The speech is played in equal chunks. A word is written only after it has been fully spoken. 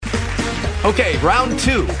Okay, round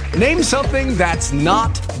two. Name something that's not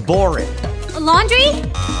boring. A laundry?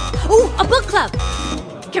 Ooh, a book club.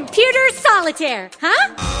 Computer solitaire,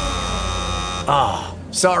 huh? Ah,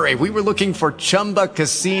 sorry, we were looking for Chumba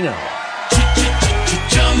Casino.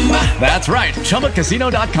 That's right,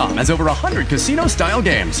 ChumbaCasino.com has over 100 casino-style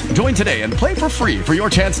games. Join today and play for free for your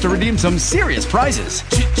chance to redeem some serious prizes.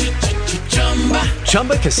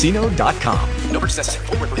 ChumbaCasino.com. No purchase necessary.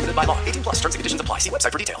 Void where prohibited by law. 18 plus. Terms and conditions apply. See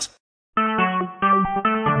website for details.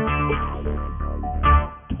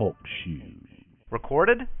 Talk shoes.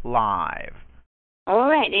 Recorded live. All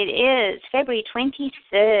right, it is February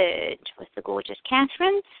 23rd with the gorgeous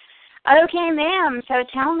Catherine. Okay, ma'am, so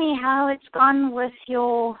tell me how it's gone with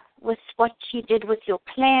what you did with your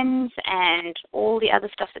cleanse and all the other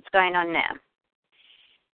stuff that's going on now.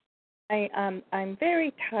 I'm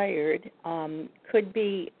very tired. Could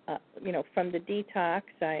be, from the detox.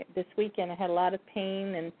 This weekend I had a lot of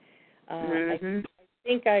pain, and I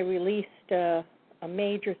think I released a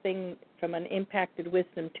major thing from an impacted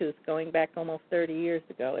wisdom tooth going back almost 30 years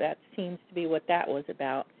ago. That seems to be what that was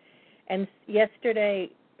about. And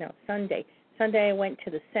Sunday I went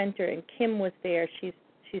to the center, and Kim was there. She's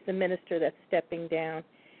the minister that's stepping down,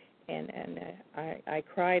 and I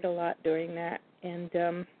cried a lot during that. And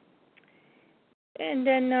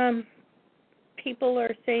then people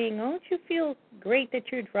are saying, "Oh, don't you feel great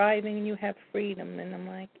that you're driving and you have freedom?" And I'm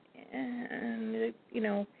like,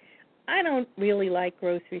 I don't really like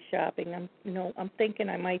grocery shopping. I'm thinking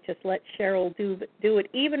I might just let Cheryl do it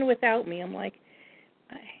even without me. I'm like,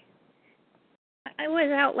 I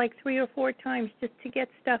was out like 3 or 4 times just to get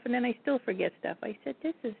stuff, and then I still forget stuff. I said,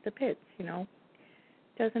 this is the pits,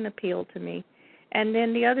 Doesn't appeal to me. And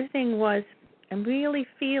then the other thing was, I'm really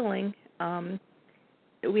feeling,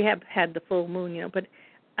 we have had the full moon, but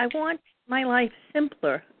I want my life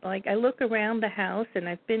simpler. Like, I look around the house, and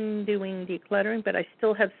I've been doing decluttering, but I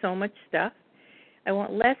still have so much stuff. I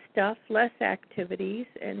want less stuff, less activities,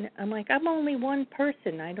 and I'm like, I'm only one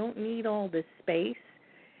person. I don't need all this space.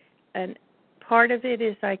 And part of it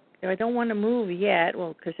is I don't want to move yet,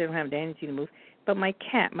 because I don't have the energy to move, but my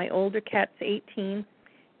older cat's 18,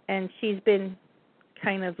 and she's been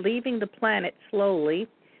kind of leaving the planet slowly,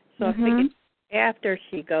 so I figured after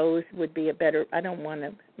she goes would be a better, I don't want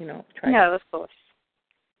to, try. No, of course.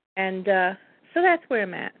 And so that's where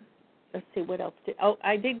I'm at. Let's see, what else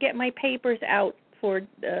I did get my papers out for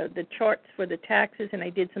the charts for the taxes, and I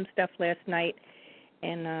did some stuff last night,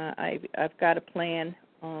 and I've got a plan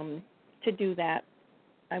to do that.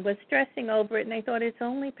 I was stressing over it, and I thought it's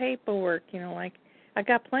only paperwork, like I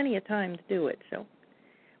got plenty of time to do it. So,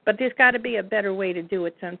 but there's got to be a better way to do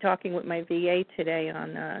it. So I'm talking with my VA today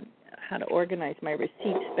on how to organize my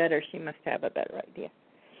receipts better. She must have a better idea.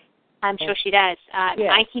 I'm sure she does.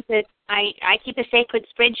 Yeah. I keep a sacred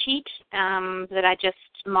spreadsheet that I just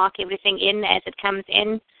mark everything in as it comes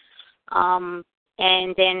in,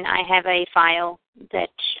 and then I have a file that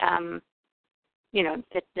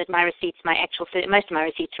that my receipts, most of my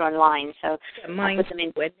receipts are online, so mine I put them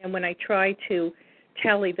in. And when I try to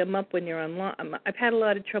tally them up when they're online, I've had a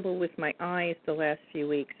lot of trouble with my eyes the last few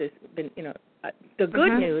weeks. There's been, the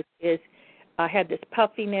good news is I had this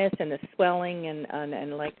puffiness and the swelling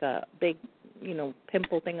and like a big,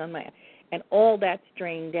 pimple thing on my eye, and all that's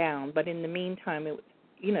drained down. But in the meantime,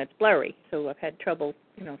 it's blurry, so I've had trouble,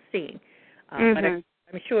 seeing. But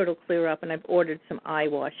I'm sure it'll clear up, and I've ordered some eye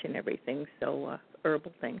wash and everything, so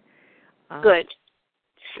herbal thing. Good.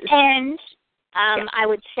 And I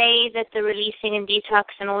would say that the releasing and detox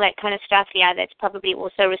and all that kind of stuff, that's probably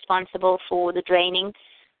also responsible for the draining.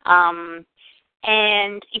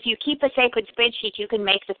 And if you keep a sacred spreadsheet, you can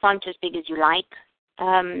make the font as big as you like,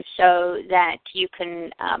 so that you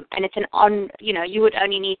can, and it's you would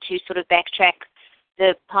only need to sort of backtrack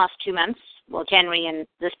the past 2 months, well, January and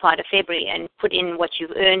this part of February, and put in what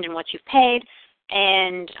you've earned and what you've paid,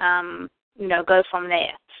 and go from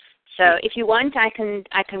there. So if you want, I can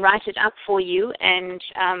write it up for you and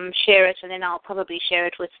share it, and then I'll probably share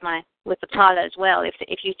it with the parlor as well,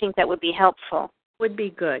 if you think that would be helpful. Would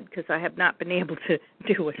be good, because I have not been able to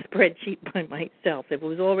do a spreadsheet by myself. If it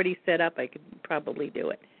was already set up, I could probably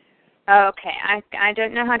do it. Okay, I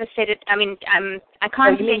don't know how to set it. I mean, I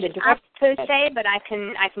can't set it up per se, but I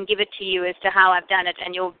can give it to you as to how I've done it,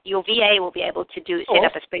 and your VA will be able to set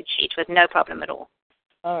up a spreadsheet with no problem at all.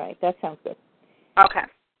 All right, that sounds good. Okay.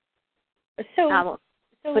 So I will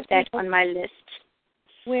put that on my list.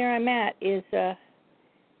 Where I'm at is,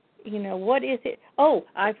 what is it? Oh,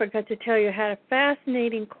 I forgot to tell you, I had a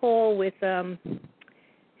fascinating call with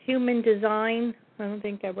Human Design. I don't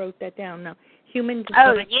think I wrote that down. No, Human Design.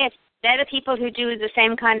 Oh, yes. They're the people who do the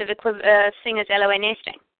same kind of thing as LOA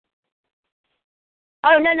nesting.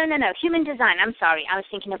 Oh, no. Human design. I'm sorry. I was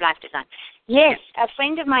thinking of life design. Yes, a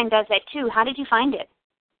friend of mine does that too. How did you find it?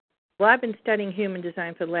 Well, I've been studying human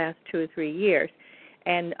design for the last 2 or 3 years.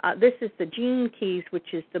 And this is the Gene Keys,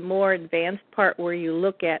 which is the more advanced part where you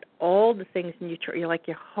look at all the things and you're like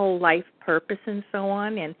your whole life purpose and so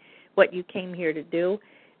on and what you came here to do.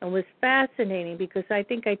 And it was fascinating because I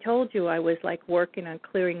think I told you I was like working on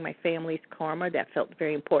clearing my family's karma. That felt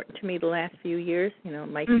very important to me the last few years,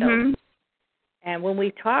 myself. Mm-hmm. And when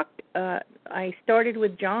we talked, I started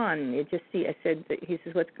with John. I said, he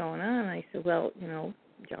says, what's going on? And I said, well,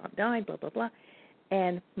 John died, blah, blah, blah.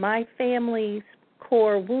 And my family's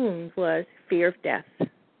core wound was fear of death.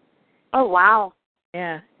 Oh, wow.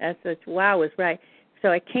 Yeah, wow is right.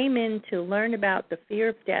 So I came in to learn about the fear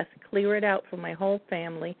of death, clear it out for my whole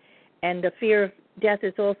family. And the fear of death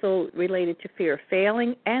is also related to fear of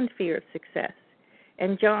failing and fear of success.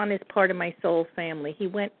 And John is part of my soul family. He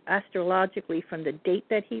went astrologically from the date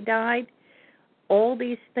that he died. All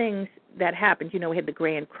these things that happened, we had the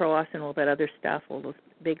Grand Cross and all that other stuff, all those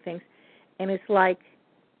big things. And it's like,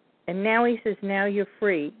 and now he says, now you're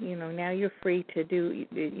free. Now you're free to do,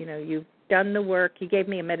 you've done the work. He gave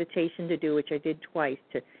me a meditation to do, which I did twice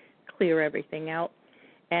to clear everything out.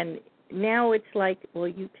 And now it's like, well,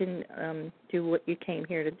 you can do what you came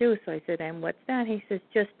here to do. So I said, and what's that? He says,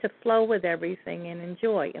 just to flow with everything and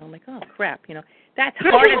enjoy. And I'm like, oh, crap, that's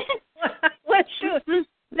hard.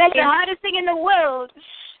 That's the hardest thing in the world.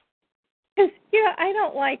 Because,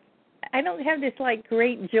 I don't have this,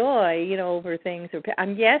 great joy, over things.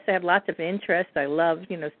 Yes, I have lots of interest. I love,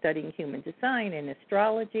 studying human design and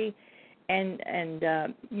astrology. And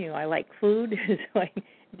I like food.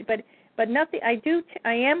 But nothing.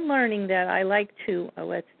 I am learning that I like to.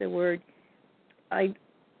 What's the word? I'm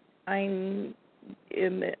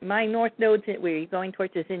my North Node where you're going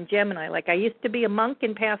towards is in Gemini. Like I used to be a monk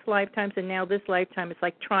in past lifetimes, and now this lifetime it's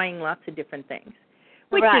like trying lots of different things,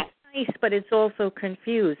 which is nice, but it's also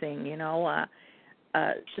confusing.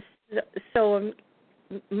 So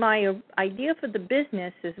my idea for the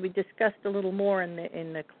business, as we discussed a little more in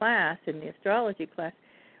the class, in the astrology class,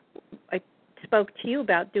 I spoke to you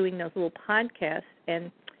about doing those little podcasts.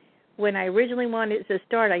 And when I originally wanted to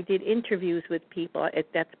start, I did interviews with people.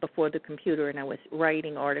 That's before the computer, and I was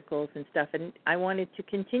writing articles and stuff. And I wanted to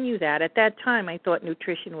continue that. At that time, I thought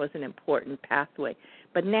nutrition was an important pathway.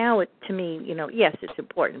 But now, to me, yes, it's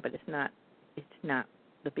important, but it's not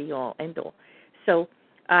the be-all, end-all. So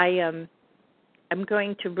I'm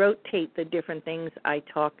going to rotate the different things I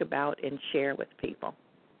talk about and share with people.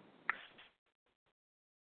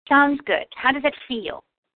 Sounds good. How does it feel?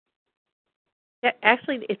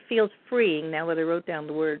 Actually, it feels freeing now that I wrote down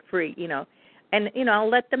the word free, And, I'll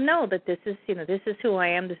let them know that this is who I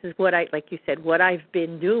am. This is what like you said, what I've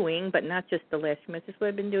been doing, but not just the last few months. This is what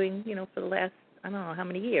I've been doing, for the last, I don't know how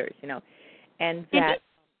many years, And that,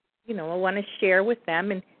 I want to share with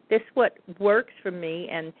them. And this what works for me,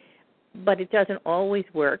 but it doesn't always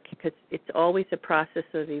work because it's always a process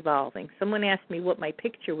of evolving. Someone asked me what my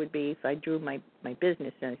picture would be if I drew my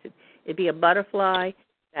business, and I said it'd be a butterfly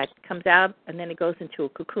that comes out and then it goes into a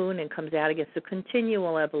cocoon and comes out again. So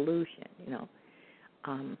continual evolution,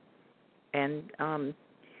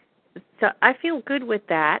 So I feel good with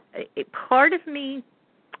that. Part of me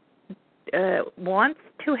wants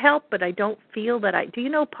to help, but I don't feel that I. Do you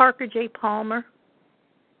know Parker J. Palmer?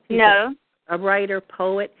 He's a writer,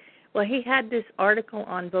 poet. Well, he had this article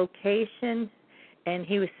on vocation, and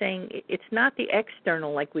he was saying it's not the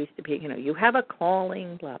external like we used to be. You have a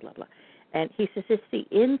calling, blah blah blah, and he says it's the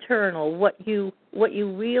internal, who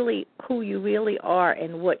you really are,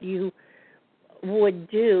 and what you would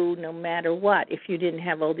do no matter what if you didn't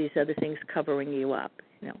have all these other things covering you up.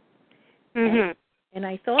 Mm-hmm. And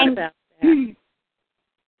I thought about that.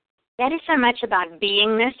 That is so much about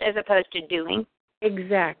beingness as opposed to doing.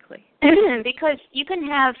 Exactly. Because you can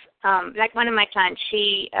have, like one of my clients,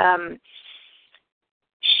 she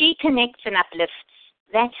connects and uplifts.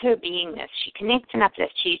 That's her beingness. She connects and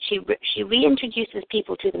uplifts. She reintroduces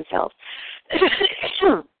people to themselves,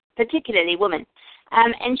 particularly women.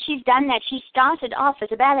 And she's done that. She started off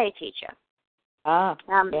as a ballet teacher,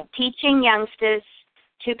 teaching youngsters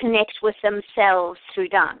to connect with themselves through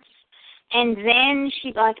dance. And then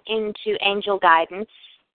she got into angel guidance.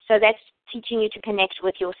 So that's teaching you to connect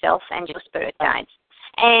with yourself and your spirit guides.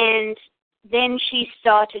 And then she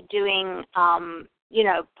started doing,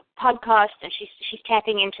 podcasts, and she's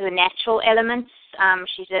tapping into the natural elements.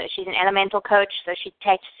 She's an elemental coach, so she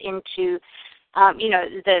taps into,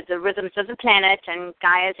 the rhythms of the planet and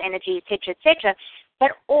Gaia's energy, et cetera.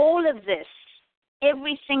 But all of this,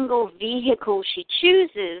 every single vehicle she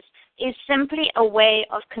chooses is simply a way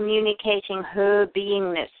of communicating her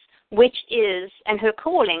beingness, and her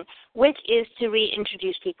calling, which is to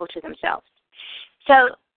reintroduce people to themselves. So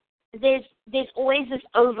there's always this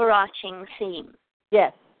overarching theme.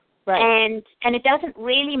 Yes, right. And it doesn't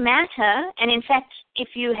really matter. And in fact,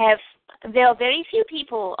 there are very few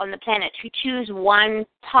people on the planet who choose one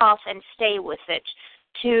path and stay with it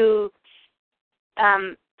to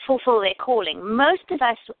fulfill their calling. Most of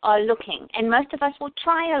us are looking, and most of us will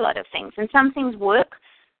try a lot of things, and some things work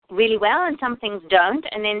really well and some things don't,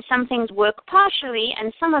 and then some things work partially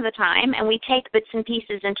and some of the time, and we take bits and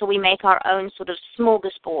pieces until we make our own sort of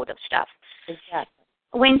smorgasbord of stuff. Exactly.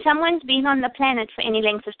 When someone's been on the planet for any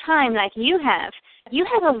length of time like you have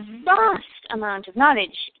a vast amount of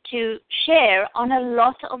knowledge to share on a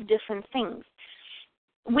lot of different things.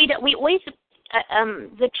 We always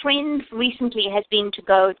the trend recently has been to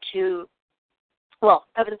go to, well,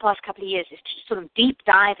 over the past couple of years, is to sort of deep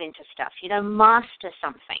dive into stuff, master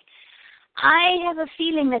something. I have a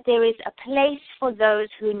feeling that there is a place for those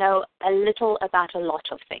who know a little about a lot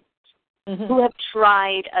of things, who have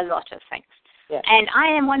tried a lot of things. Yes. And I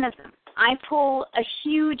am one of them. I pull a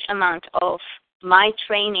huge amount of my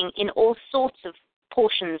training in all sorts of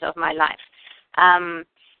portions of my life.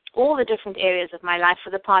 All the different areas of my life for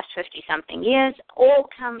the past 50-something years all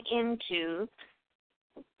come into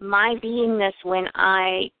my beingness when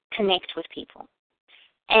I connect with people.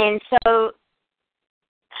 And so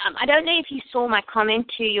I don't know if you saw my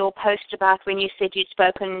comment to your post about when you said you'd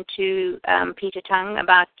spoken to Peter Tung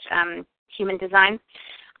about human design.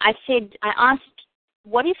 I asked,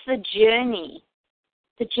 what if the journey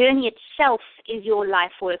itself is your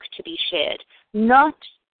life work to be shared, not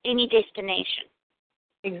any destination?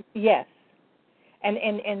 Yes. And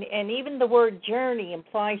even the word journey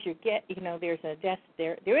implies there's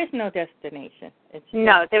there is no destination.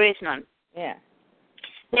 No, there is none. Yeah.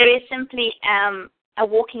 There is simply a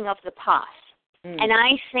walking of the path. And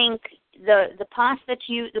I think the paths that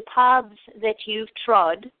you've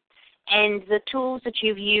trod and the tools that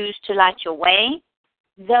you've used to light your way,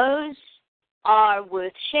 those are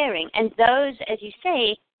worth sharing. And those, as you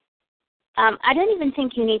say, I don't even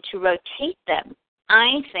think you need to rotate them.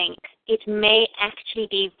 I think it may actually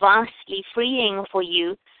be vastly freeing for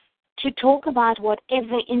you to talk about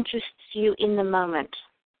whatever interests you in the moment.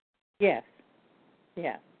 Yes.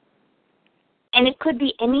 Yeah. And it could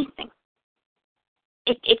be anything.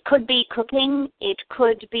 It could be cooking. It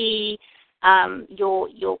could be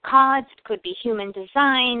your cards. It could be human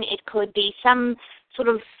design. It could be some sort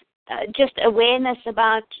of just awareness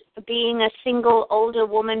about being a single older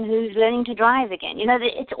woman who's learning to drive again.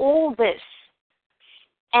 It's all this.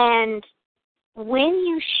 And when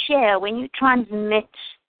you share, when you transmit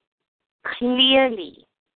clearly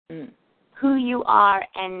who you are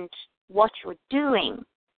and what you're doing,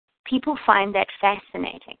 people find that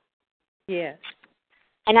fascinating. Yes.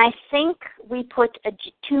 And I think we put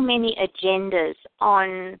too many agendas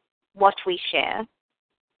on what we share.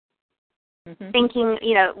 Thinking,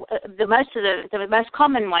 the most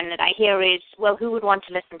common one that I hear is, well, who would want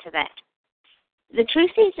to listen to that? The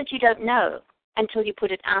truth is that you don't know until you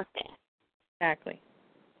put it out there. Exactly.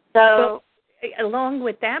 So along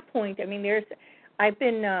with that point, I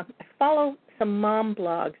follow some mom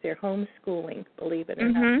blogs. They're homeschooling, believe it or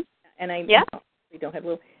not. And we don't have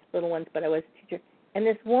little ones, but I was a teacher. And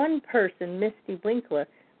this one person, Misty Winkler,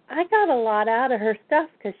 I got a lot out of her stuff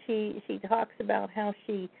because she talks about how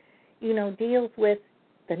she, deals with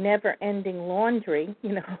the never-ending laundry,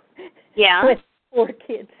 with 4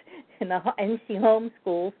 kids, and she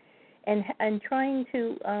homeschools, and trying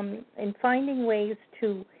to, and finding ways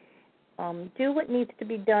to do what needs to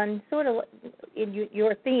be done, sort of in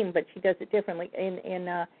your theme, but she does it differently,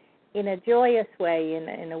 in a joyous way,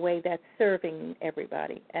 in a way that's serving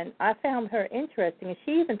everybody. And I found her interesting, and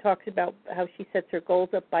she even talks about how she sets her goals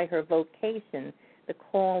up by her vocation, the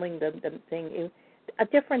calling, the thing, a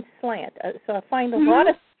different slant. So I find a lot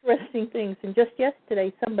of interesting things. And just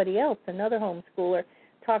yesterday, somebody else, another homeschooler,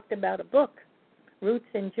 talked about a book, Roots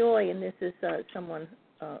and Joy, and this is someone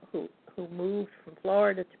who moved from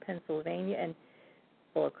Florida to Pennsylvania, and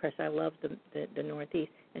of course I love the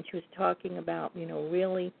Northeast, and she was talking about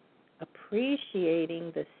really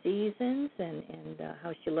appreciating the seasons and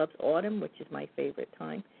how she loves autumn, which is my favorite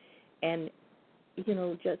time, and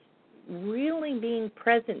just really being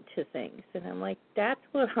present to things. And I'm like, that's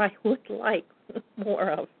what I would like more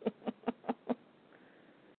of.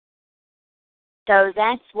 So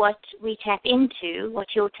that's what we tap into, what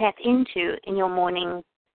you'll tap into in your morning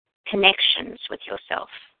connections with yourself.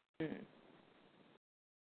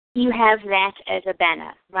 you have that as a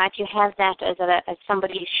banner, right? You have that as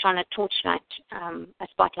somebody shone a torchlight, a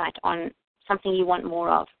spotlight on something you want more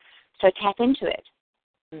of. So tap into it.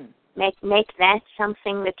 Mm. Make that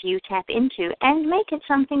something that you tap into, and make it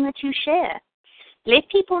something that you share. Let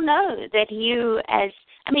people know that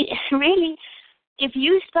really, if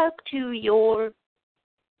you spoke to your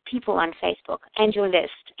people on Facebook and your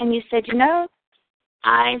list, and you said,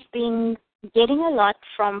 I've been getting a lot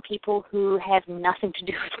from people who have nothing to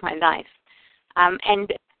do with my life.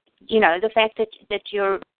 And, the fact that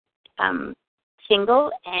you're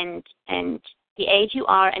single and the age you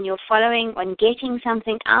are, and you're following and getting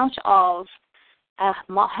something out of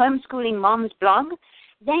homeschooling mom's blog,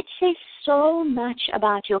 that says so much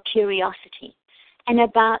about your curiosity and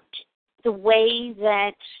about the way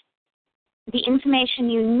that the information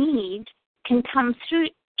you need can come through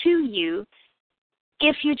to you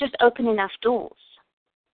if you just open enough doors.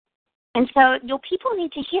 And so your people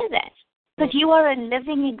need to hear that, because you are a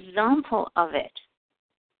living example of it.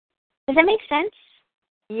 Does that make sense?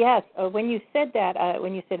 Yes. When you said that,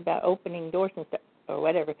 when you said about opening doors and stuff or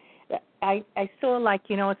whatever, I saw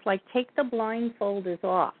it's like take the blindfolders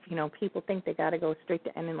off. People think they got to go straight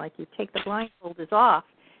to, and then you take the blindfolders off,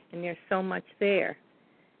 and there's so much there.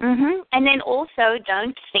 Mm-hmm. And then also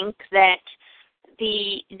don't think that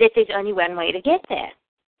there's only one way to get there.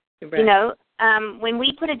 Right. When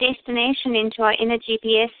we put a destination into our inner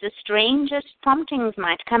GPS, the strangest promptings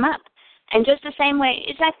might come up. And just the same way,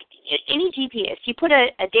 it's like any GPS. You put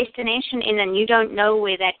a destination in and you don't know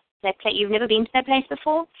where that place, you've never been to that place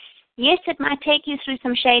before. Yes, it might take you through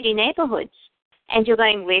some shady neighborhoods. And you're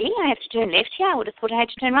going, really? I have to turn left here? I would have thought I had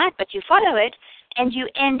to turn right. But you follow it, and you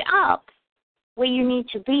end up where you need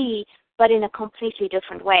to be, but in a completely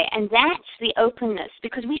different way. And that's the openness,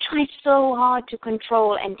 because we try so hard to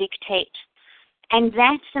control and dictate. And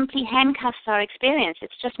that simply handcuffs our experience.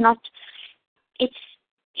 It's just not,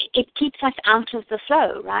 it keeps us out of the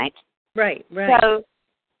flow, right? Right. So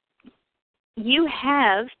you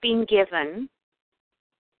have been given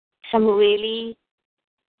some really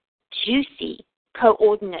juicy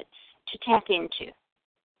coordinates to tap into.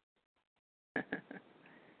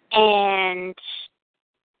 And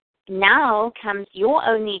now comes your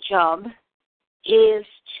only job is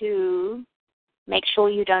to make sure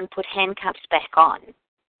you don't put handcuffs back on.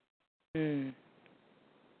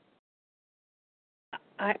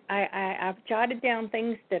 I've jotted down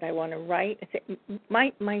things that I want to write.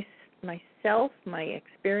 Myself, my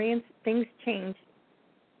experience, things change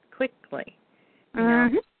quickly.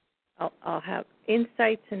 Mm-hmm. I'll have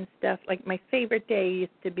insights and stuff. Like my favorite day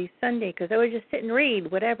used to be Sunday, because I would just sit and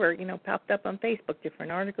read whatever, popped up on Facebook,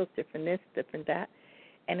 different articles, different this, different that.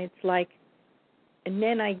 And it's like, and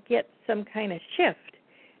then I get some kind of shift.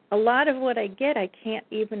 A lot of what I get, I can't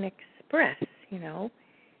even express,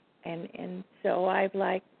 And so I've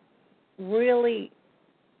really,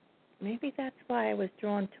 maybe that's why I was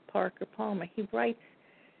drawn to Parker Palmer. He writes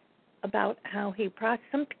about how he process.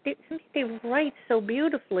 They write so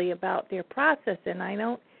beautifully about their process, and I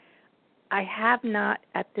have not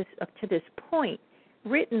up to this point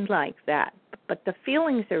written like that. But the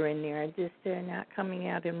feelings are in there. They're not coming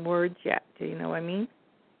out in words yet. Do you know what I mean?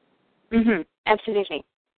 Mhm. Absolutely.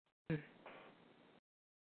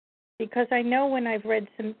 Because I know when I've read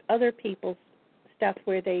some other people's stuff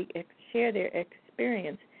where they share their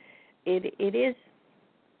experience, it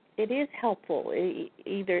is helpful.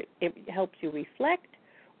 Either it helps you reflect,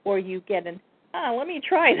 or you get let me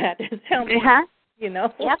try that. It sounds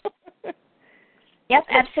Yep. Yep,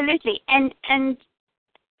 absolutely. And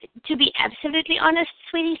to be absolutely honest,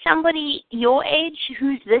 sweetie, somebody your age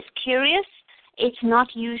who's this curious, it's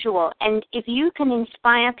not usual. And if you can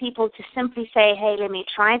inspire people to simply say, hey, let me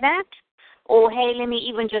try that, or hey, let me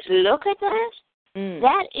even just look at that,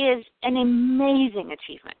 that is an amazing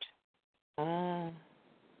achievement.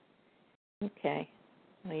 Okay.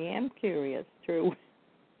 I am curious, true.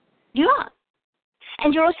 You are.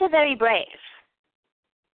 And you're also very brave.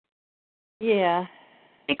 Yeah.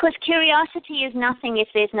 Because curiosity is nothing if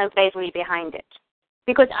there's no bravery behind it.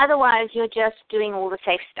 Because otherwise you're just doing all the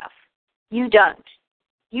safe stuff. You don't.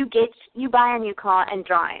 You buy a new car and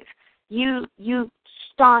drive. You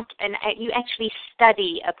start and you actually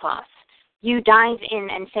study a path. You dive in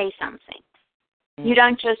and say something. You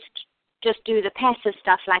don't just do the passive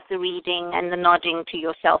stuff like the reading and the nodding to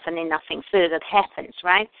yourself and then nothing further happens,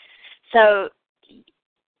 right? So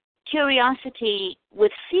curiosity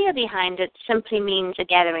with fear behind it simply means a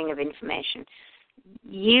gathering of information.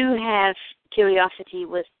 You have curiosity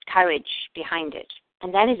with courage behind it,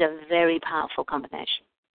 and that is a very powerful combination.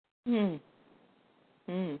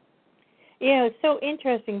 Yeah, it's so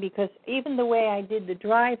interesting because even the way I did the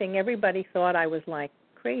driving, everybody thought I was like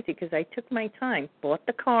crazy because I took my time, bought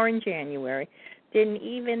the car in January, didn't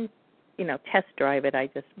even, test drive it. I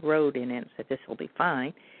just rode in it and said this will be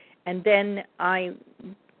fine. And then I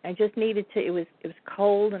just needed to. It was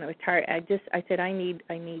cold and I was tired. I said I need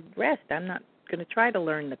rest. I'm not going to try to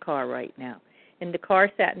learn the car right now. And the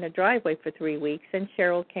car sat in the driveway for 3 weeks. And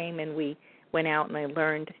Cheryl came and we went out and I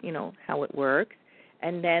learned how it works.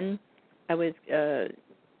 And then I was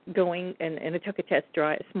going and I took a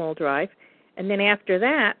small drive. And then after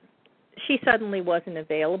that, she suddenly wasn't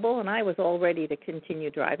available, and I was all ready to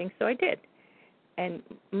continue driving, so I did. And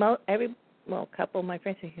a couple of my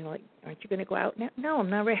friends said, aren't you going to go out now? No, I'm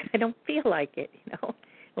not ready. I don't feel like it,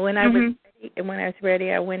 When I was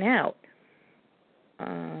ready, I went out.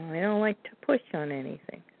 I don't like to push on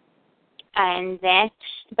anything. And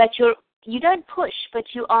you don't push, but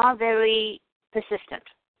you are very persistent.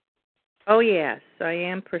 Oh, yes, I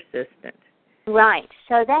am persistent. Right.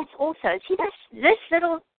 So that's also, see, this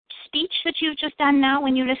little speech that you've just done now,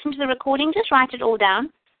 when you listen to the recording, just write it all down.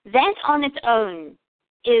 That on its own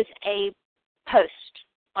is a post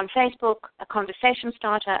on Facebook, a conversation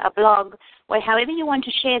starter, a blog, or however you want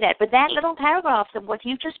to share that. But that little paragraph of what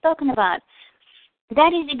you've just spoken about,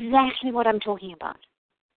 that is exactly what I'm talking about.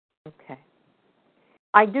 Okay.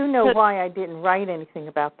 I do know why I didn't write anything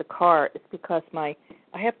about the car. It's because I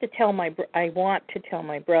want to tell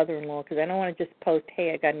my brother-in-law, because I don't want to just post,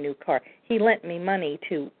 hey, I got a new car. He lent me money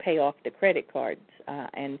to pay off the credit cards,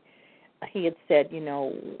 and he had said,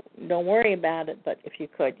 don't worry about it, but if you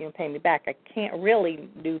could, pay me back. I can't really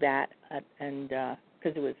do that, and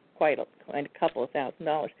because it was quite a couple of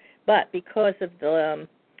 $1,000. But because of the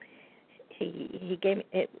he gave me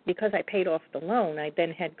it, because I paid off the loan, I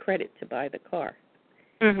then had credit to buy the car.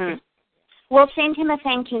 Mm-hmm. Well, send him a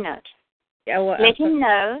thank you note. Yeah, well, let him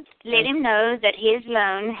know that his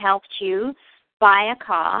loan helped you buy a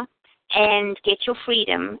car and get your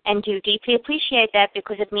freedom, and do deeply appreciate that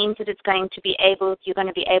because it means that you're going to be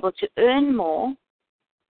able to earn more.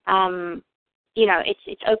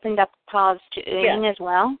 It's opened up paths to earning as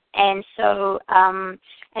well, and so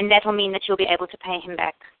and that will mean that you'll be able to pay him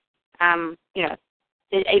back,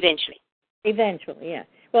 eventually. Eventually, yeah.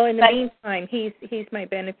 Well, in the meantime, he's my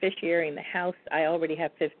beneficiary in the house. I already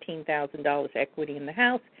have $15,000 equity in the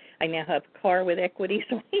house. I now have a car with equity,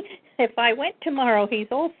 so if I went tomorrow, he's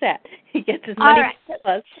all set. He gets his money.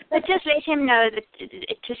 All right. But just let him know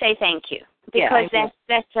to say thank you, because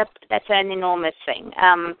that's an enormous thing.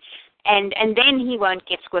 And then he won't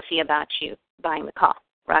get squiffy about you buying the car,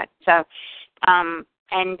 right? So, I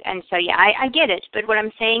get it. But what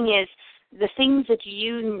I'm saying is, the things that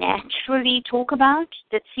you naturally talk about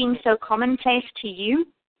that seem so commonplace to you,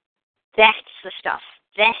 that's the stuff.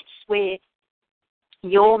 That's where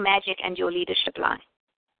your magic and your leadership lie.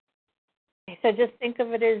 So just think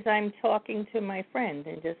of it as I'm talking to my friend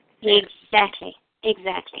and just... Exactly.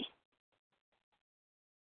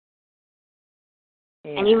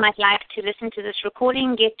 Yeah. And you might like to listen to this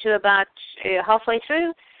recording, get to about halfway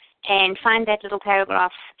through, and find that little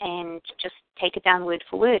paragraph and just take it down word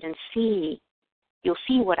for word and see. You'll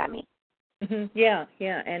see what I mean. Mm-hmm. Yeah,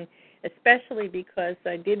 and especially because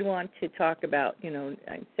I did want to talk about,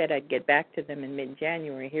 I said I'd get back to them in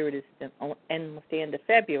mid-January. Here it is, almost the end of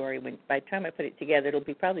February. When by the time I put it together, it'll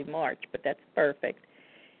be probably March, but that's perfect.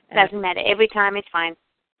 Doesn't matter. Every time it's fine.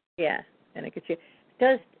 Yeah, and I could see.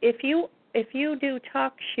 If you do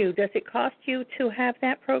TalkShoe, does it cost you to have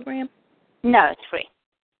that program? No, it's free.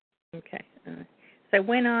 Okay. So I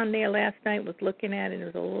went on there last night, was looking at it, and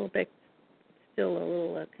it was still a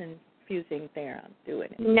little confusing there on doing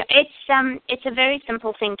it. No, it's a very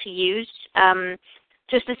simple thing to use.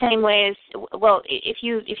 Just the same way as, if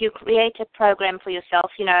you create a program for yourself,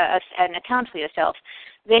 an account for yourself,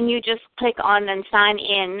 then you just click on and sign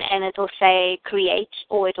in, and it'll say create,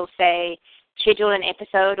 or it'll say schedule an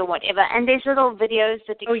episode or whatever, and there's little videos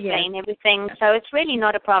that explain everything, so it's really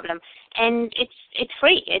not a problem, and it's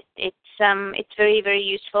free. It's very, very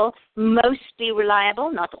useful, mostly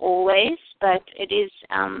reliable, not always, but it is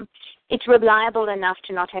it's reliable enough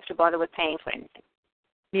to not have to bother with paying for anything.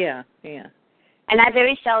 Yeah. And I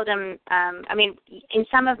very seldom, in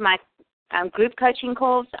some of my group coaching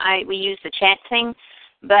calls, we use the chat thing,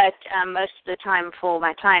 but most of the time for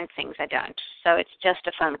my client things I don't, so it's just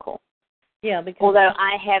a phone call. Yeah, because although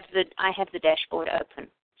I have the dashboard open,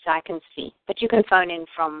 so I can see. But you can phone in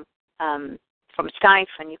from Skype,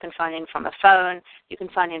 and you can phone in from a phone. You can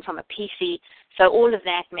phone in from a PC. So all of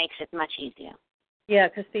that makes it much easier. Yeah,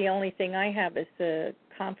 because the only thing I have is the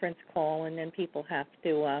conference call, and then people have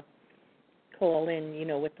to call in,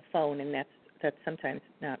 with the phone, and that's that's sometimes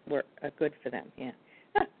not good for them. Yeah.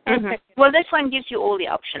 Mm-hmm. Well, this one gives you all the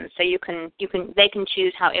options, so they can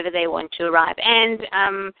choose however they want to arrive, and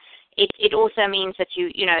it also means that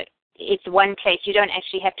it's one place. You don't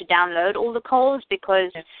actually have to download all the calls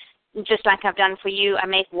because just like I've done for you, I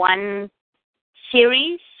make one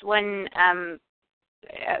series of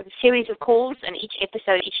calls, and each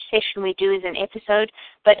session we do is an episode,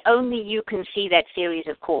 but only you can see that series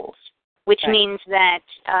of calls, which means that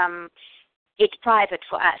it's private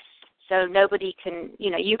for us. So nobody can,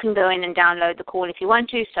 you can go in and download the call if you want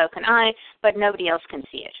to, so can I, but nobody else can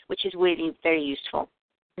see it, which is really very useful.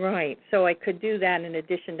 Right. So I could do that in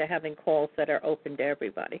addition to having calls that are open to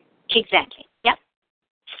everybody. Exactly. Yep.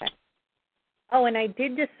 Okay. Oh, and I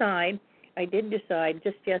did decide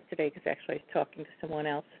just yesterday, because actually I was talking to someone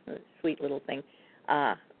else, a sweet little thing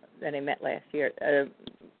that I met last year.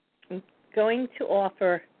 I'm going to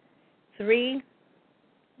offer 3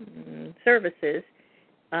 services.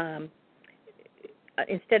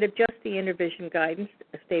 Instead of just the intervision guidance,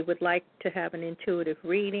 if they would like to have an intuitive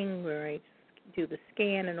reading where I do the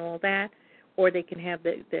scan and all that, or they can have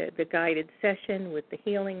the guided session with the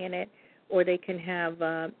healing in it, or they can have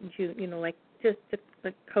like just the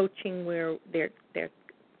coaching where they're the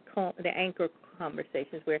anchor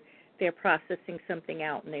conversations where they're processing something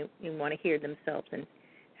out and they want to hear themselves and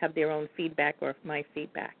have their own feedback or my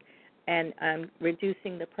feedback. And I'm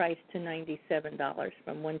reducing the price to $97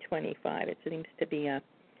 from $125. It seems to be a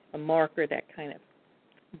marker that kind of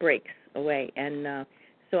breaks away. And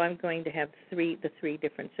so I'm going to have the three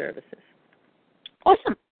different services.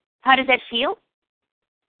 Awesome. How does that feel?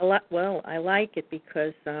 Well, I like it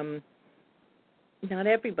because not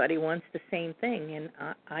everybody wants the same thing, and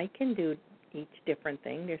I can do each different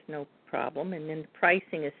thing. There's no problem. And then the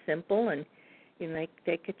pricing is simple, and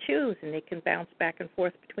they could choose, and they can bounce back and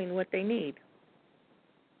forth between what they need.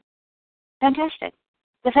 Fantastic.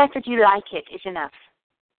 The fact that you like it is enough.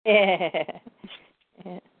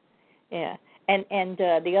 Yeah. And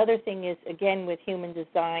the other thing is, again, with human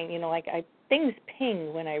design, things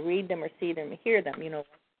ping when I read them or see them or hear them,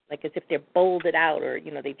 like as if they're bolded out or,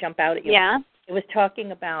 they jump out at you. Yeah. It was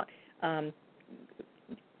talking about the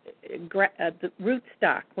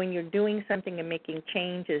rootstock. When you're doing something and making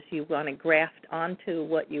changes, you want to graft onto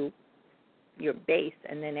your base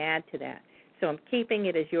and then add to that. So I'm keeping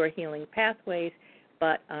it as your healing pathways,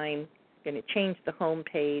 but I'm going to change the home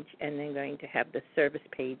page and then going to have the service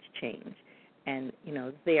page change. And,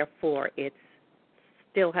 therefore it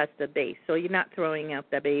still has the base. So you're not throwing out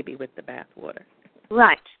the baby with the bathwater.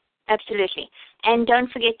 Right. Absolutely. And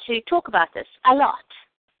don't forget to talk about this a lot.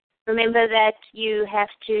 Remember that you have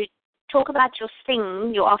to talk about your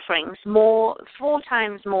offerings 4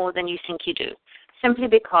 times more than you think you do, simply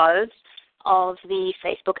because of the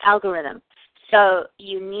Facebook algorithm. So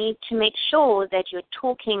you need to make sure that you're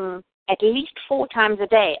talking at least 4 times a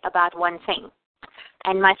day about one thing.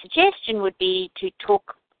 And my suggestion would be to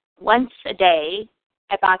talk once a day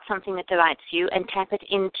about something that delights you and tap it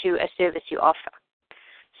into a service you offer.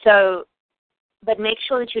 So, but make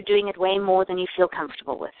sure that you're doing it way more than you feel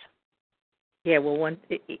comfortable with. Yeah, well,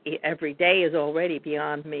 every day is already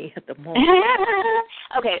beyond me at the moment.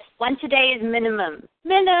 Okay, once a day is minimum.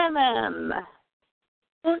 Minimum.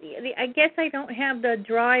 Well, I guess I don't have the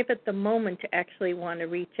drive at the moment to actually want to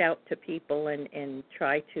reach out to people and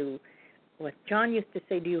try to, what John used to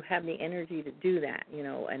say, do you have the energy to do that,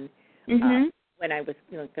 and when I was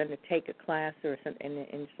going to take a class or something, and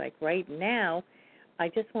it's like right now, I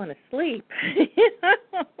just want to sleep.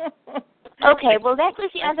 Okay, well, that was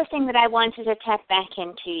the other thing that I wanted to tap back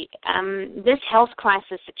into, this health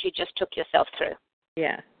crisis that you just took yourself through.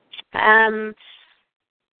 Yeah.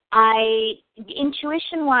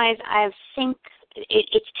 Intuition-wise, I think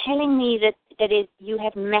it's telling me that you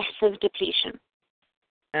have massive depletion.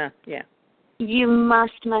 Yeah. You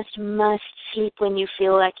must sleep when you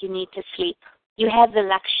feel like you need to sleep. You have the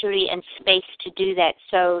luxury and space to do that,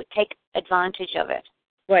 so take advantage of it.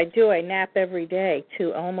 Well, I do. I nap every day,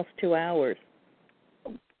 almost 2 hours.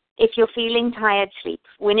 If you're feeling tired, sleep.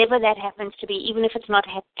 Whenever that happens to be, even if it's not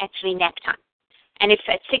actually nap time. And if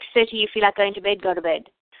at 6:30 you feel like going to bed, go to bed.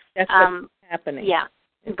 That's what's happening. Yeah,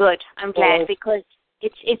 good. I'm glad because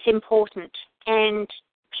it's important. And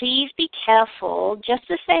please be careful, just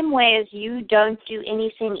the same way as you don't do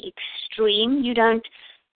anything extreme. You don't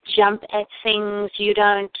jump at things. You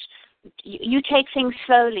take things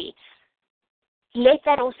slowly. Let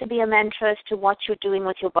that also be a mantra as to what you're doing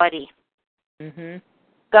with your body. Mm-hmm.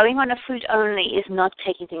 Going on a fruit only is not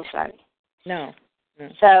taking things slowly. No.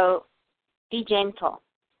 So be gentle.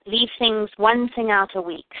 Leave one thing out a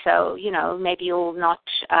week. So, maybe you'll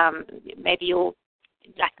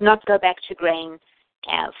like not go back to grain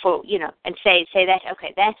for, and say that,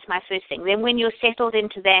 okay, that's my first thing. Then when you're settled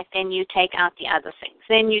into that, then you take out the other things.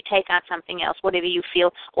 Then you take out something else, whatever you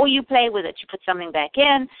feel, or you play with it. You put something back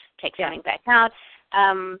in, take something back out.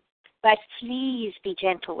 But please be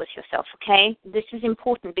gentle with yourself, okay? This is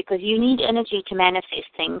important because you need energy to manifest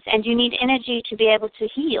things, and you need energy to be able to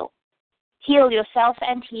heal. Heal yourself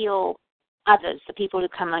and heal others, the people who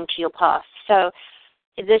come onto your path. So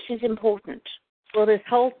this is important. Well, this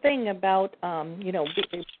whole thing about,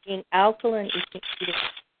 being alkaline, eating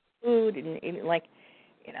food, and like,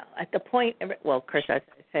 at the point, well, of course, I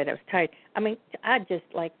said I was tired. I mean, I just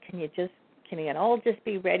like, can it all just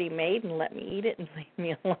be ready-made and let me eat it and leave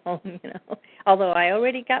me alone, Although I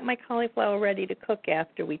already got my cauliflower ready to cook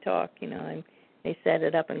after we talk, and they set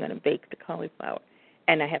it up. I'm going to bake the cauliflower.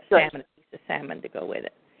 And I have a piece of salmon to go with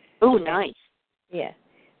it. Oh, nice. Yeah.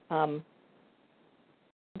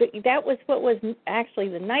 But that was what was actually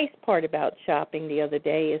the nice part about shopping the other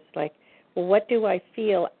day is like, well, what do I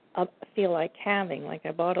feel like having? Like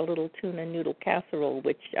I bought a little tuna noodle casserole,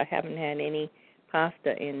 which I haven't had any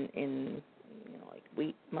pasta in like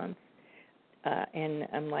wheat months. And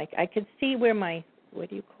I'm like, I could see where what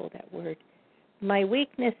do you call that word? My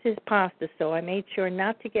weakness is pasta, so I made sure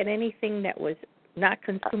not to get anything that was not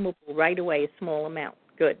consumable right away, a small amount.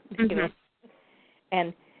 Good. Mm-hmm.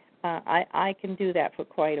 And I can do that for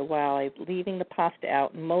quite a while. I'm leaving the pasta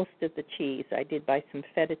out, most of the cheese. I did buy some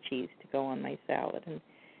feta cheese to go on my salad,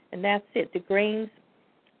 and that's it. The grains,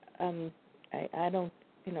 I don't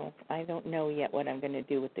know yet what I'm going to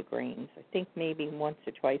do with the grains. I think maybe once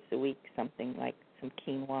or twice a week, something like some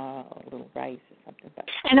quinoa or a little rice or something.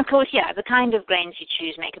 And of course, the kind of grains you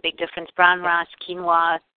choose make a big difference. Brown rice,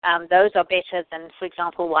 quinoa, those are better than, for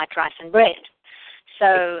example, white rice and bread.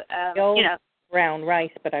 So, brown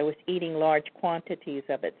rice, but I was eating large quantities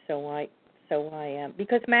of it, so I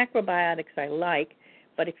because macrobiotics I like,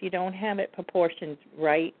 but if you don't have it proportioned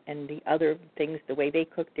right and the other things, the way they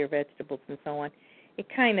cook their vegetables and so on, it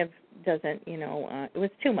kind of doesn't, it was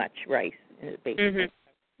too much rice, basically.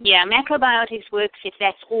 Mm-hmm. Yeah, macrobiotics works if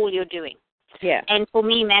that's all you're doing. Yeah. And for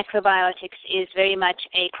me, macrobiotics is very much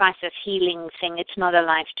a crisis healing thing. It's not a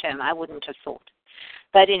life term. I wouldn't have thought.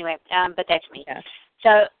 But anyway, but that's me. Yeah.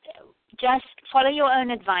 So just follow your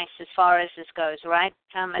own advice as far as this goes, right?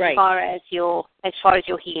 As far as your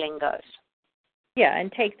healing goes. Yeah,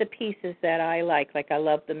 and take the pieces that I like. Like I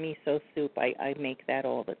love the miso soup. I make that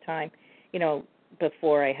all the time.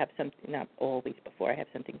 Before I have something, not always before I have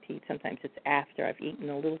something to eat. Sometimes it's after I've eaten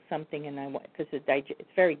a little something, and because it's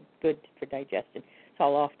very good for digestion. So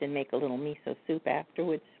I'll often make a little miso soup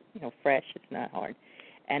afterwards. Fresh. It's not hard,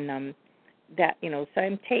 and that So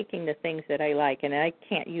I'm taking the things that I like, and I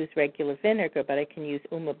can't use regular vinegar, but I can use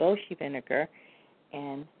umeboshi vinegar,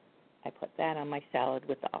 and I put that on my salad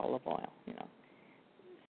with the olive oil.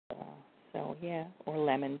 So yeah, or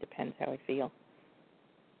lemon, depends how I feel.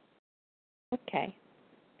 Okay.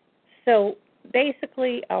 So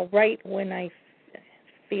basically, I'll write when I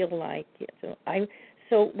feel like it.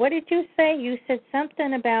 So what did you say? You said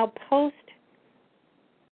something about post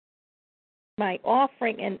my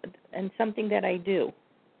offering and something that I do.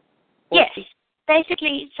 Yes.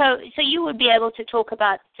 Basically, so you would be able to talk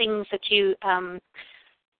about things that you,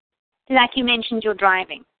 like you mentioned, you're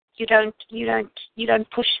driving. You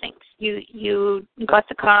don't push things. You got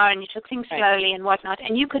the car and you took things slowly and whatnot,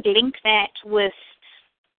 and you could link that with,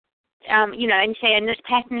 and say, and this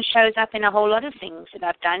pattern shows up in a whole lot of things that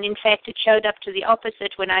I've done. In fact, it showed up to the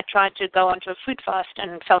opposite when I tried to go onto a fruit fast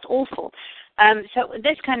and felt awful. So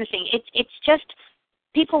this kind of thing, it's just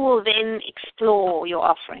people will then explore your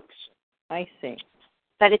offerings. I see.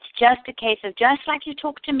 But it's just a case of just like you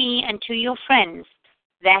talk to me and to your friends,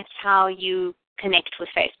 that's how you connect with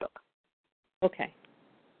Facebook. Okay.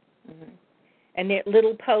 Mm-hmm. And the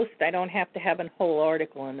little post, I don't have to have a whole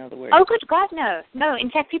article, in other words. Oh, good God, no. No, in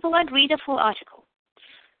fact, people won't read a full article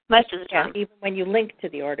most of the time. Even when you link to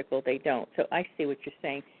the article, they don't. So I see what you're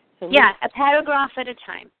saying. So a paragraph at a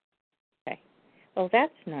time. Okay. Well,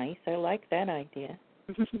 that's nice. I like that idea.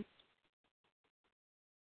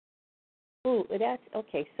 Oh, that's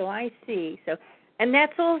okay. So I see. And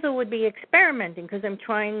that's also would be experimenting because I'm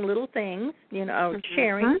trying little things,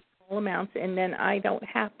 sharing small amounts, and then I don't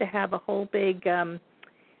have to have a whole big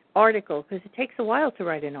article because it takes a while to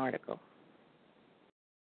write an article.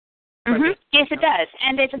 Yes, it does,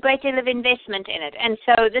 and there's a great deal of investment in it. And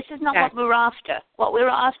so this is not what we're after. What we're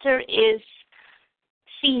after is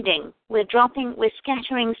seeding. We're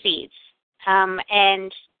scattering seeds,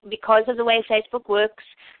 and because of the way Facebook works,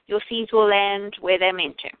 your seeds will land where they're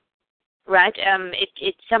meant to. Right?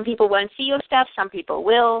 Some people won't see your stuff. Some people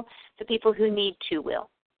will. The people who need to will.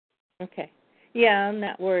 Okay. Yeah, I'm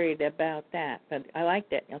not worried about that, but I like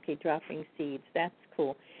that. Okay, dropping seeds. That's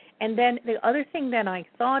cool. And then the other thing that I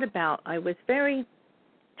thought about, I was very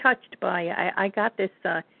touched by, I got this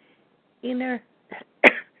inner,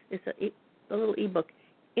 it's a little ebook,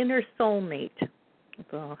 Inner Soulmate.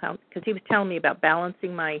 Because he was telling me about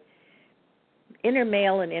balancing my inner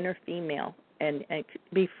male and inner female, and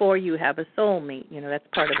before you have a soulmate, that's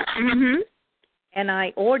part of it. Mm-hmm. And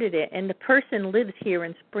I ordered it, and the person lives here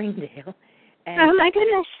in Springdale. And, oh my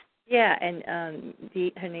goodness! Yeah, and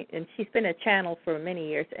she's been a channel for many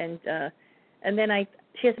years, and then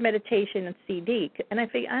she has meditation and CD, and I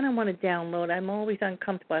figured I don't want to download. I'm always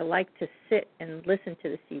uncomfortable. I like to sit and listen to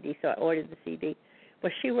the CD, so I ordered the CD.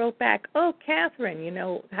 Well, she wrote back, "Oh, Catherine,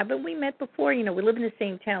 haven't we met before? We live in the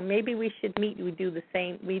same town. Maybe we should meet. We do the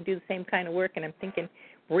same kind of work." And I'm thinking,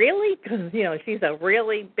 really? Because she's a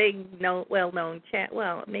really big, well-known channel.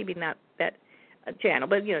 Well, maybe not that channel,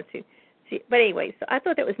 but but anyway, so I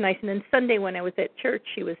thought that was nice. And then Sunday when I was at church,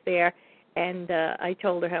 she was there, and I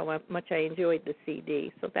told her how much I enjoyed the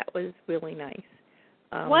CD. So that was really nice.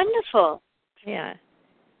 Wonderful. Yeah.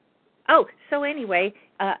 Oh, so anyway,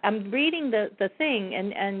 I'm reading the thing,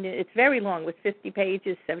 and it's very long, with 50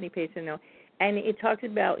 pages, 70 pages, and it talks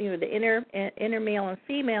about the inner male and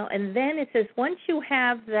female, and then it says once you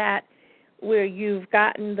have that, where you've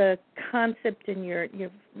gotten the concept and you're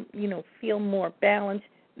feel more balanced,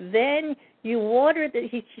 then you water the.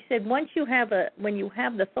 She said when you have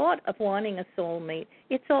the thought of wanting a soulmate,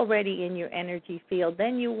 it's already in your energy field.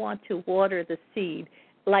 Then you want to water the seed,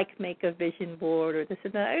 like make a vision board or this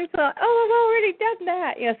and that. I thought, I've already done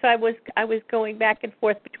that. So I was going back and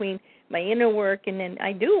forth between my inner work, and then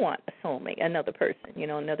I do want a soulmate, another person,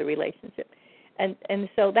 another relationship. And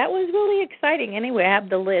so that was really exciting. Anyway, I have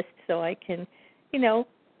the list so I can,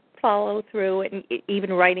 follow through it, and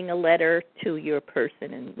even writing a letter to your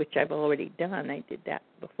person, and which I've already done. I did that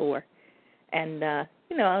before. And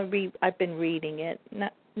I've been reading it,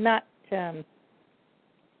 not in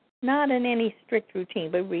any strict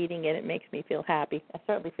routine, but reading it makes me feel happy. I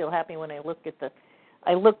certainly feel happy when I look at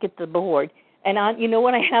the board. And you know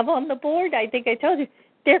what I have on the board? I think I told you,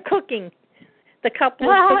 they're cooking. The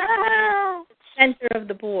couple is the center of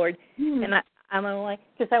the board. And I'm like,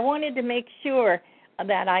 because I wanted to make sure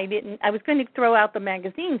that I was going to throw out the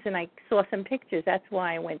magazines, and I saw some pictures. That's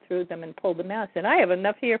why I went through them and pulled them out. I said, I have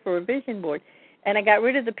enough here for a vision board. And I got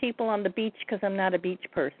rid of the people on the beach because I'm not a beach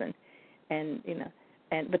person. And,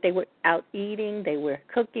 but they were out eating, they were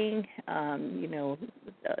cooking,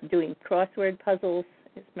 doing crossword puzzles,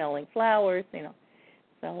 smelling flowers,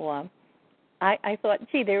 So I thought,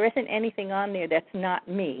 gee, there isn't anything on there that's not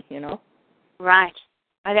me, Right.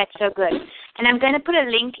 Oh, that's so good. And I'm going to put a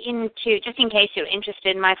link into, just in case you're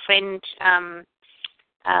interested, my friend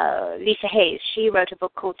Lisa Hayes, she wrote a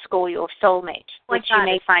book called Score Your Soulmate, which you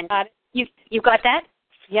may find. You got that?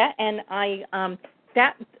 Yeah, and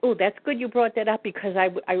that's good you brought that up, because I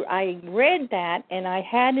read that, and I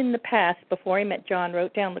had in the past, before I met John,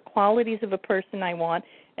 wrote down the qualities of a person I want,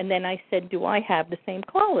 and then I said, do I have the same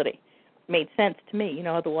quality? Made sense to me,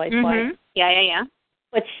 otherwise why? Yeah.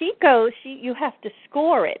 But you have to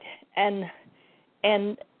score it, and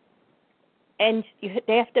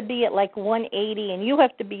they have to be at like 180, and you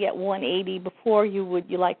have to be at 180 before you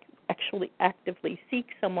actually actively seek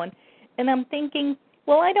someone. And I'm thinking,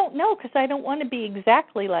 well, I don't know, because I don't want to be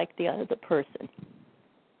exactly like the other person.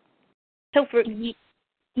 So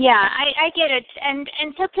yeah, I get it, and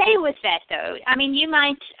so play with that though. I mean, you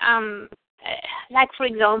might like, for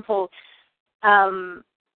example,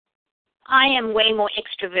 I am way more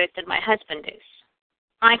extrovert than my husband is.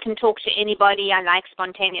 I can talk to anybody. I like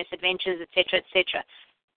spontaneous adventures, etc., etc.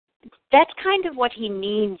 That's kind of what he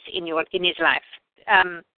needs in his life.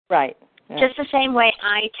 Right. Yeah. Just the same way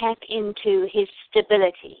I tap into his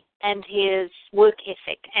stability and his work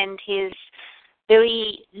ethic and his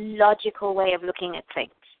very logical way of looking at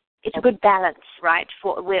things. It's a good balance, right,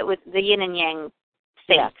 with the yin and yang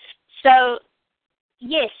thing. Yeah. So,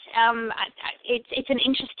 yes, it's an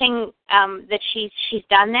interesting that she's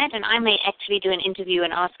done that, and I may actually do an interview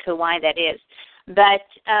and ask her why that is. But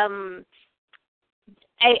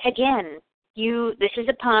again, this is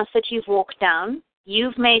a path that you've walked down.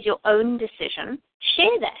 You've made your own decision.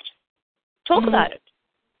 Share that. Talk about it.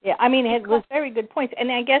 Yeah, I mean, it was very good points,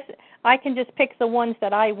 and I guess I can just pick the ones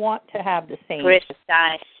that I want to have the same.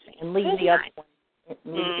 Precisely. And leave the other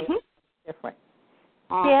ones different.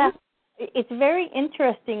 Yeah. It's very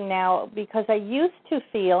interesting now, because I used to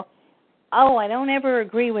feel, I don't ever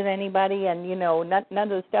agree with anybody, and, none of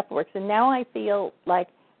the stuff works. And now I feel like,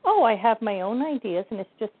 I have my own ideas, and it's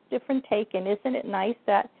just a different take. And isn't it nice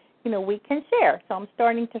that we can share. So I'm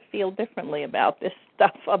starting to feel differently about this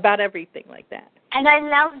stuff, about everything like that. And I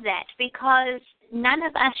love that, because none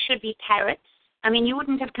of us should be parrots. I mean, you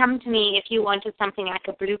wouldn't have come to me if you wanted something like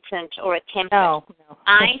a blueprint or a template. No.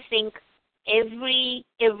 I think every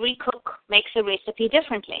cook makes a recipe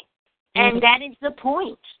differently. And that is the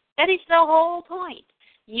point. That is the whole point.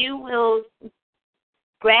 You will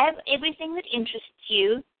grab everything that interests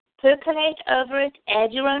you, percolate over it,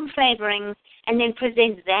 add your own flavorings, and then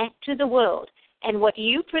present that to the world. And what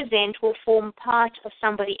you present will form part of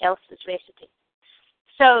somebody else's recipe.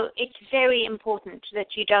 So it's very important that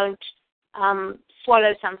you don't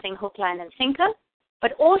swallow something hook, line, and sinker,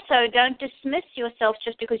 but also don't dismiss yourself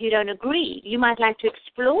just because you don't agree. You might like to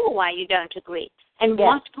explore why you don't agree and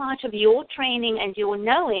what part of your training and your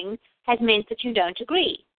knowing has meant that you don't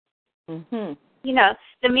agree. Mm-hmm.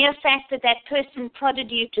 The mere fact that person prodded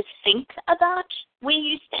you to think about where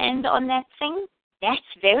you stand on that thing, that's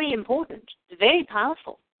very important, very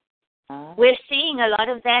powerful. We're seeing a lot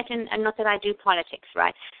of that, and not that I do politics,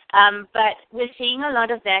 right? But we're seeing a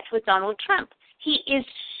lot of that with Donald Trump. He is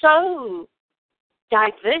so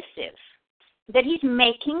diversive that he's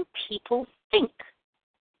making people think.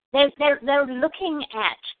 They're looking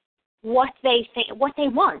at what they think, what they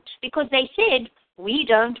want, because they said we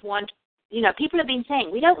don't want. People have been saying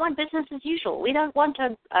we don't want business as usual. We don't want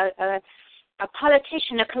a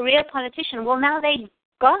politician, a career politician. Well, now they've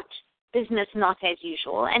got business not as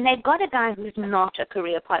usual, and they've got a guy who's not a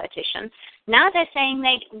career politician. Now they're saying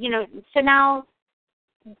so now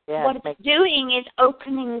what it's doing is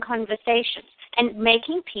opening conversations and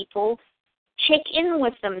making people check in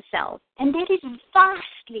with themselves, and that is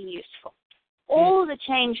vastly useful. All the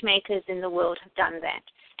change makers in the world have done that.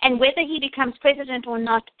 And whether he becomes president or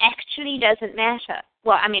not actually doesn't matter.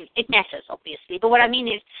 Well, I mean, it matters, obviously, but what I mean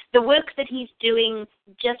is the work that he's doing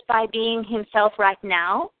just by being himself right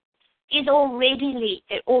now is already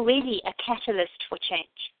a catalyst for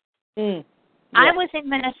change. I was in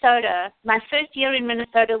Minnesota. My first year in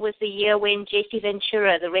Minnesota was the year when Jesse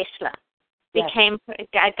Ventura, the wrestler, became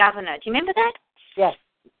governor. Do you remember that? Yes.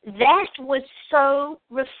 That was so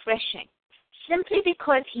refreshing, simply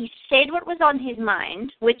because he said what was on his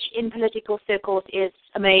mind, which in political circles is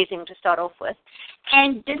amazing to start off with,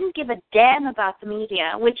 and didn't give a damn about the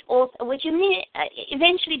media, which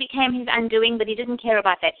eventually became his undoing, but he didn't care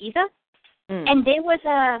about that either. And there was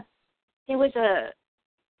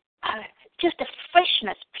just a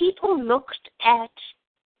freshness. People looked at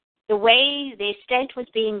the way their state was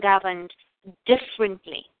being governed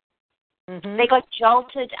differently. They got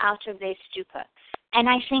jolted out of their stupor. And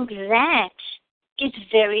I think that is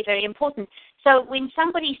very, very important. So when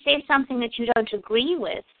somebody says something that you don't agree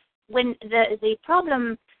with, when the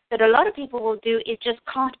problem that a lot of people will do is just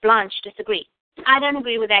carte blanche disagree. I don't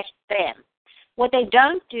agree with that, bam. What they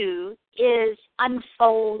don't do is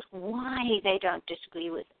unfold why they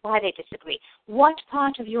disagree. What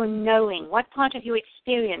part of your knowing, what part of your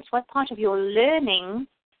experience, what part of your learning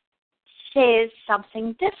says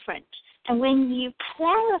something different. And when you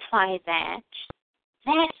clarify that,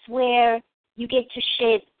 that's where you get to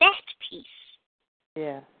share that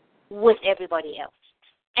piece with everybody else.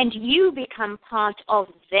 And you become part of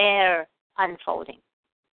their unfolding.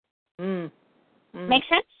 Make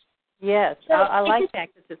sense? Yes, So I like that,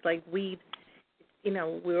 because it's like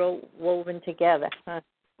we're all woven together. Huh?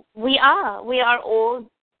 We are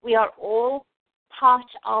all part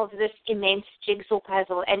of this immense jigsaw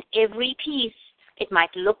puzzle, and every piece, it might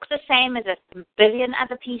look the same as a billion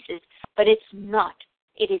other pieces, but it's not.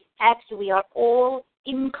 It is absolutely, we are all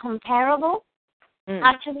incomparable,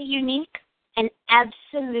 utterly unique, and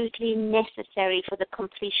absolutely necessary for the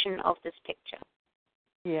completion of this picture.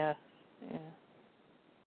 Yeah.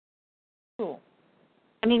 Cool.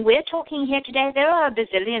 I mean, we're talking here today. There are a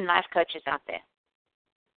bazillion life coaches out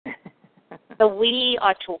there. But we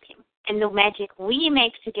are talking. And the magic we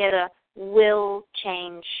make together will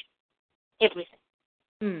change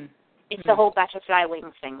everything. It's the whole butterfly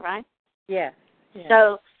wing thing, right? Yeah.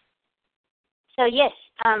 So yes,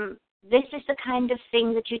 this is the kind of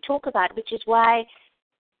thing that you talk about, which is why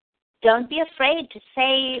don't be afraid to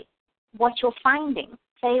say what you're finding.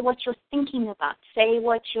 Say what you're thinking about. Say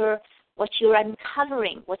what you're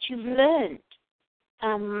uncovering, what you've learned.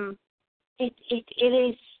 It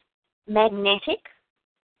is magnetic,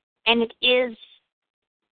 and it is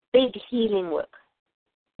big healing work.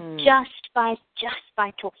 Just by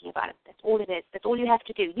talking about it. That's all it is. That's all you have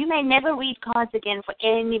to do. You may never read cards again for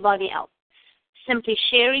anybody else. Simply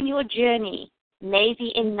sharing your journey may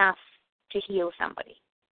be enough to heal somebody.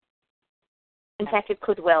 In fact, it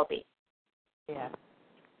could well be. Yeah.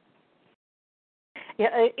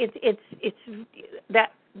 Yeah, it's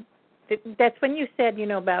that That's when you said,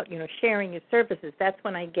 about, sharing your services. That's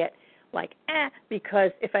when I get like,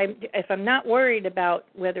 because if I'm not worried about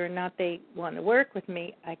whether or not they want to work with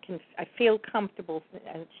me, I feel comfortable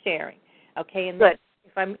sharing. Okay, and good.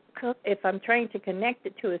 If I'm trying to connect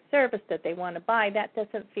it to a service that they want to buy, that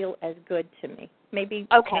doesn't feel as good to me. Maybe.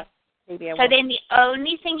 Okay. Maybe I so won't. Then the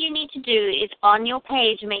only thing you need to do is on your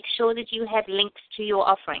page make sure that you have links to your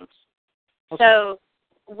offerings. Okay. So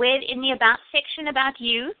where in the About section about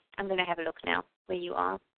you, I'm going to have a look now where you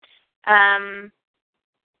are.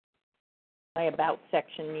 My About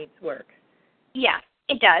section needs work. Yeah,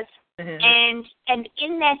 it does. Mm-hmm. And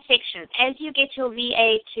in that section, as you get your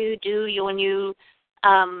VA to do your new,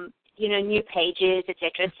 new pages, et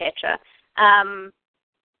cetera,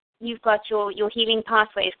 you've got your Healing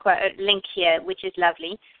Pathways link here, which is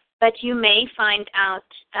lovely. But you may find out,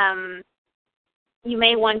 you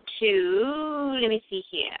may want to, let me see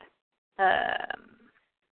here.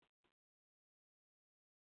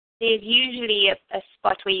 There's usually a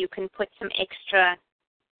spot where you can put some extra,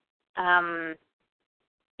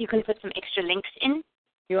 links in,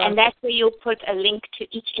 and that's where you'll put a link to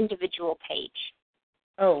each individual page.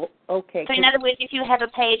 Oh, okay. So in other words, if you have a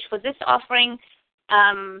page for this offering,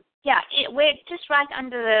 we're just right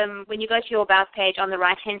under when you go to your About page on the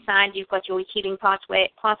right-hand side, you've got your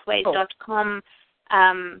healingpathways.com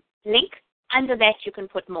link. Under that, you can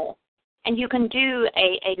put more. And you can do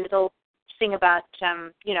a little thing about,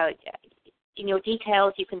 in your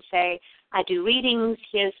details, you can say, I do readings,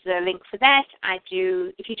 here's the link for that. If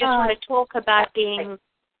you just want to talk about being,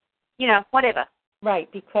 whatever. Right,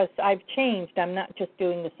 because I've changed. I'm not just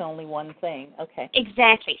doing this only one thing. Okay.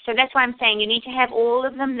 Exactly. So that's why I'm saying you need to have all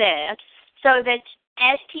of them there so that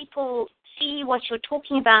as people see what you're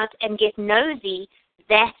talking about and get nosy,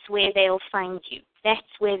 that's where they'll find you.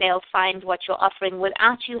 That's where they'll find what you're offering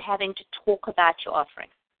without you having to talk about your offering.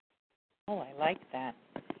 Oh, I like that.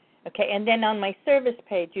 Okay, and then on my service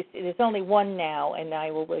page, there's only one now, and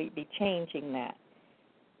I will be changing that.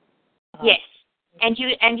 Yes. And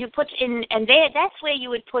you put in, and there, that's where you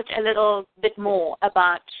would put a little bit more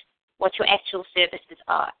about what your actual services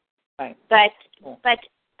are. Right. But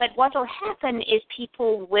what will happen is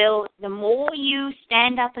people will, the more you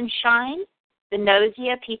stand up and shine, the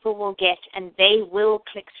nosier people will get, and they will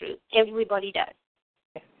click through. Everybody does.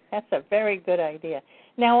 That's a very good idea.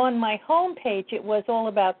 Now, on my home page, it was all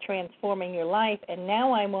about transforming your life, and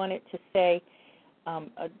now I want it to say, I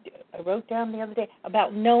wrote down the other day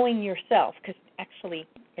about knowing yourself, because actually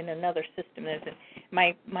in another system,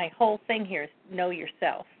 my whole thing here is know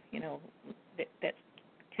yourself. That's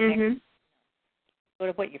sort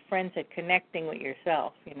of what your friend said, connecting with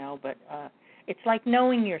yourself. But it's like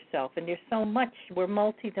knowing yourself, and there's so much. We're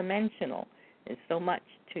multidimensional. There's so much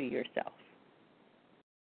to yourself.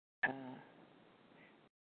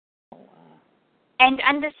 And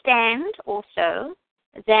understand also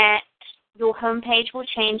that your homepage will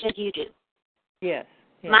change as you do. Yes.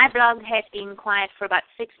 My blog has been quiet for about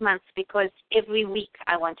 6 months because every week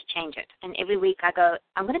I want to change it. And every week I go,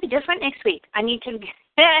 I'm going to be different next week. I need to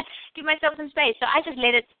give myself some space. So I just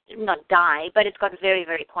let it not die, but it's got very,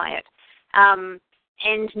 very quiet. And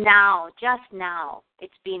now, just now,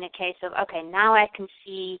 it's been a case of, okay, now I can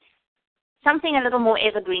see something a little more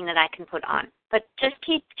evergreen that I can put on. But just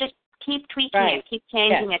keep tweaking it, keep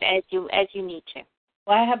changing it as you need to.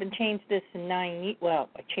 Well, I haven't changed this in 9 years. Well,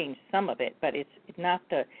 I changed some of it, but it's not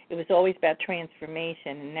it was always about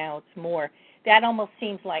transformation, and now it's more. That almost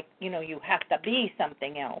seems like, you have to be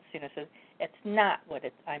something else, so it's not what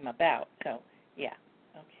I'm about. So, yeah,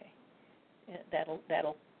 okay.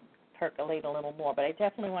 That'll percolate a little more, but I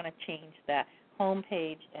definitely want to change that home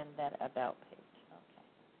page and that About page. Okay.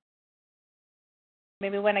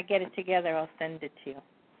 Maybe when I get it together, I'll send it to you.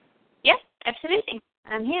 Yes, absolutely.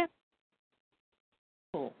 I'm here.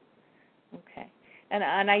 Cool. Okay.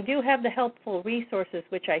 And I do have the helpful resources,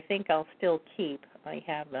 which I think I'll still keep. I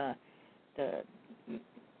have the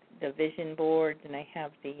vision board, and I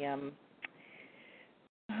have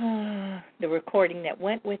the recording that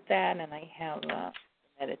went with that, and I have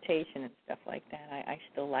meditation and stuff like that. I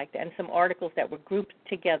still like that. And some articles that were grouped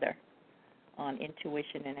together on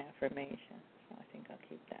intuition and affirmation. So I think I'll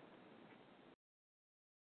keep that.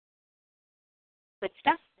 Good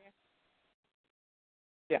stuff.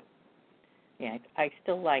 Yeah, I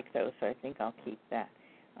still like those, so I think I'll keep that.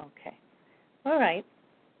 Okay. All right.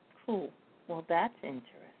 Cool. Well, that's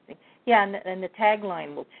interesting. Yeah, and the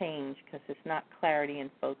tagline will change because it's not clarity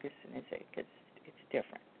and focus, is it? Because it's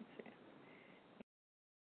different.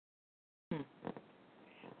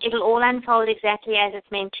 It'll all unfold exactly as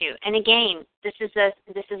it's meant to. And again, this is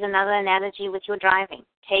another analogy with your driving.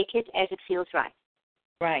 Take it as it feels right.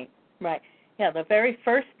 Right. Right. Yeah, the very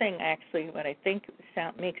first thing, actually, what I think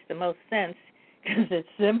makes the most sense, because it's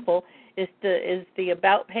simple, is the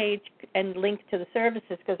About page and link to the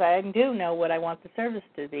services, because I do know what I want the service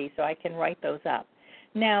to be, so I can write those up.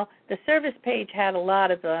 Now, the service page had a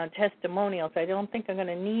lot of testimonials. I don't think I'm going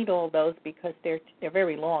to need all those because they're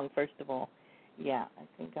very long, first of all. Yeah, I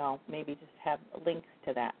think I'll maybe just have links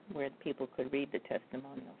to that where people could read the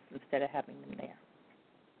testimonials instead of having them there.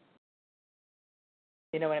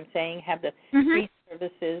 You know what I'm saying? Have the free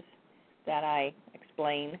services that I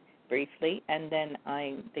explain briefly, and then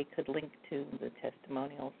they could link to the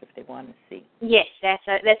testimonials if they want to see. Yes,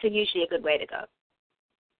 that's usually a good way to go.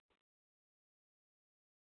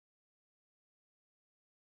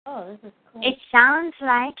 Oh, this is cool. It sounds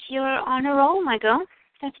like you're on a roll, my girl.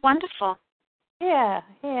 That's wonderful. Yeah.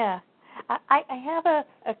 I have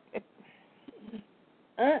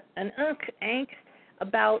an angst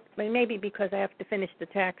about, maybe because I have to finish the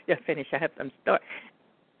tax.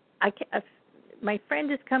 My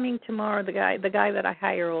friend is coming tomorrow. The guy that I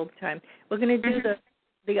hire all the time. We're going to do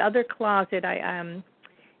the other closet. I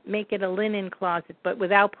make it a linen closet, but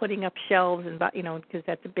without putting up shelves and because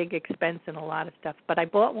that's a big expense and a lot of stuff. But I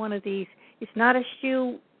bought one of these. It's not a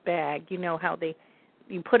shoe bag. You know how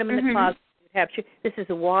you put them in the closet. This is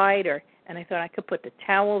a wider, and I thought I could put the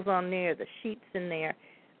towels on there, the sheets in there,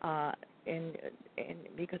 and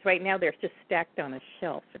because right now they're just stacked on a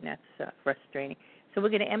shelf, and that's frustrating. So we're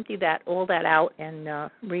going to empty all that out and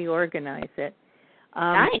reorganize it.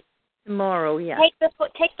 Nice. Tomorrow, yeah.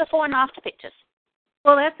 Take before and after pictures.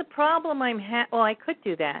 Well, that's a problem well, I could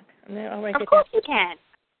do that. Of course you can.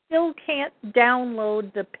 Still can't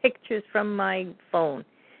download the pictures from my phone.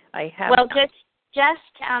 Just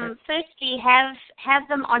firstly have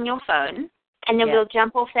them on your phone, and then we'll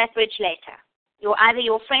jump off that bridge later. Either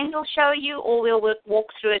your friend will show you, or we'll walk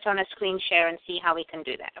through it on a screen share and see how we can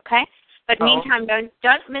do that. Okay? But meantime,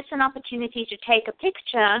 don't miss an opportunity to take a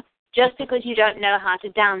picture just because you don't know how to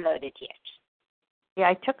download it yet. Yeah,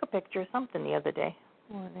 I took a picture of something the other day.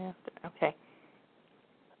 Okay.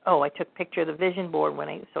 Oh, I took a picture of the vision board when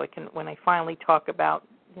I finally talk about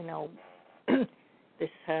this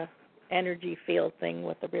energy field thing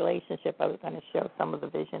with the relationship. I was going to show some of the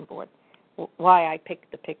vision board, why I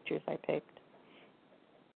picked the pictures I picked.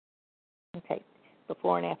 Okay,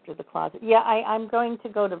 before and after the closet. Yeah, I'm going to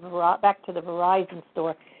go back to the Verizon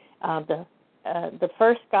store. The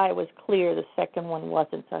first guy was clear, the second one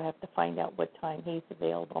wasn't, so I have to find out what time he's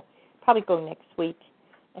available. Probably go next week,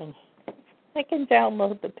 and I can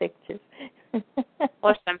download the pictures.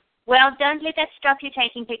 Awesome. Well, don't let that stop you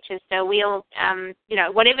taking pictures. So we'll,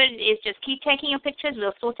 whatever it is, just keep taking your pictures.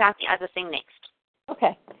 We'll sort out the other thing next.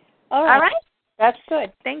 Okay. All right. All right? That's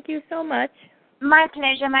good. Thank you so much. My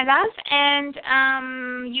pleasure, my love. And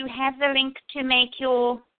you have the link to make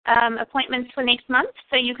your appointments for next month,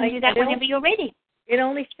 so you can do that whenever you're ready. It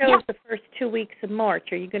only shows the first 2 weeks of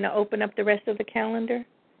March. Are you going to open up the rest of the calendar?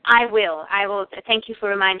 I will. Thank you for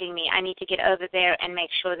reminding me. I need to get over there and make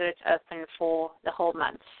sure that it's open for the whole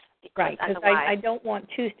month. Right, because I don't want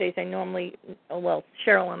Tuesdays. I normally,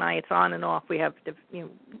 Cheryl and I, it's on and off. We have to,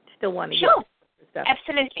 still want to get stuff.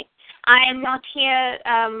 Absolutely. I am not here,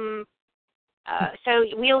 so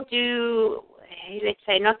we'll do, let's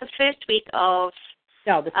say, not the first week of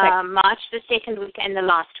the second. March, the second week, and the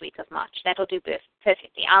last week of March. That'll do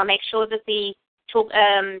perfectly. I'll make sure that the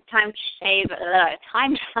time trade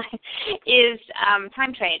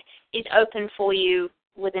is open for you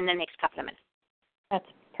within the next couple of minutes. That's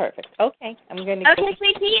perfect. Okay, I'm going to. Okay,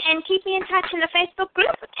 sweetie, and keep me in touch in the Facebook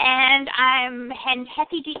group, and I'm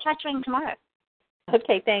happy decluttering tomorrow.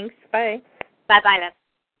 Okay, thanks. Bye. Bye, love.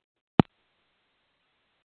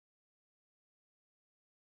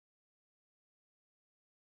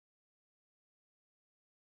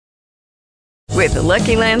 With the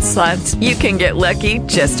Lucky Land Slots, you can get lucky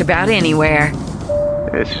just about anywhere.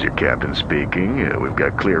 This is your captain speaking. We've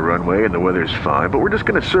got clear runway and the weather's fine, but we're just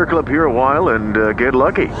going to circle up here a while and get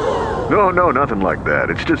lucky. No, nothing like that.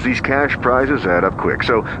 It's just these cash prizes add up quick.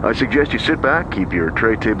 So I suggest you sit back, keep your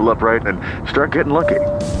tray table upright, and start getting lucky.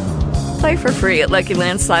 Play for free at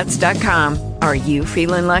LuckyLandSlots.com. Are you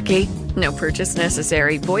feeling lucky? No purchase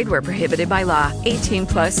necessary. Void where prohibited by law.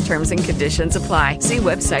 18+ terms and conditions apply. See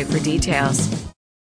website for details.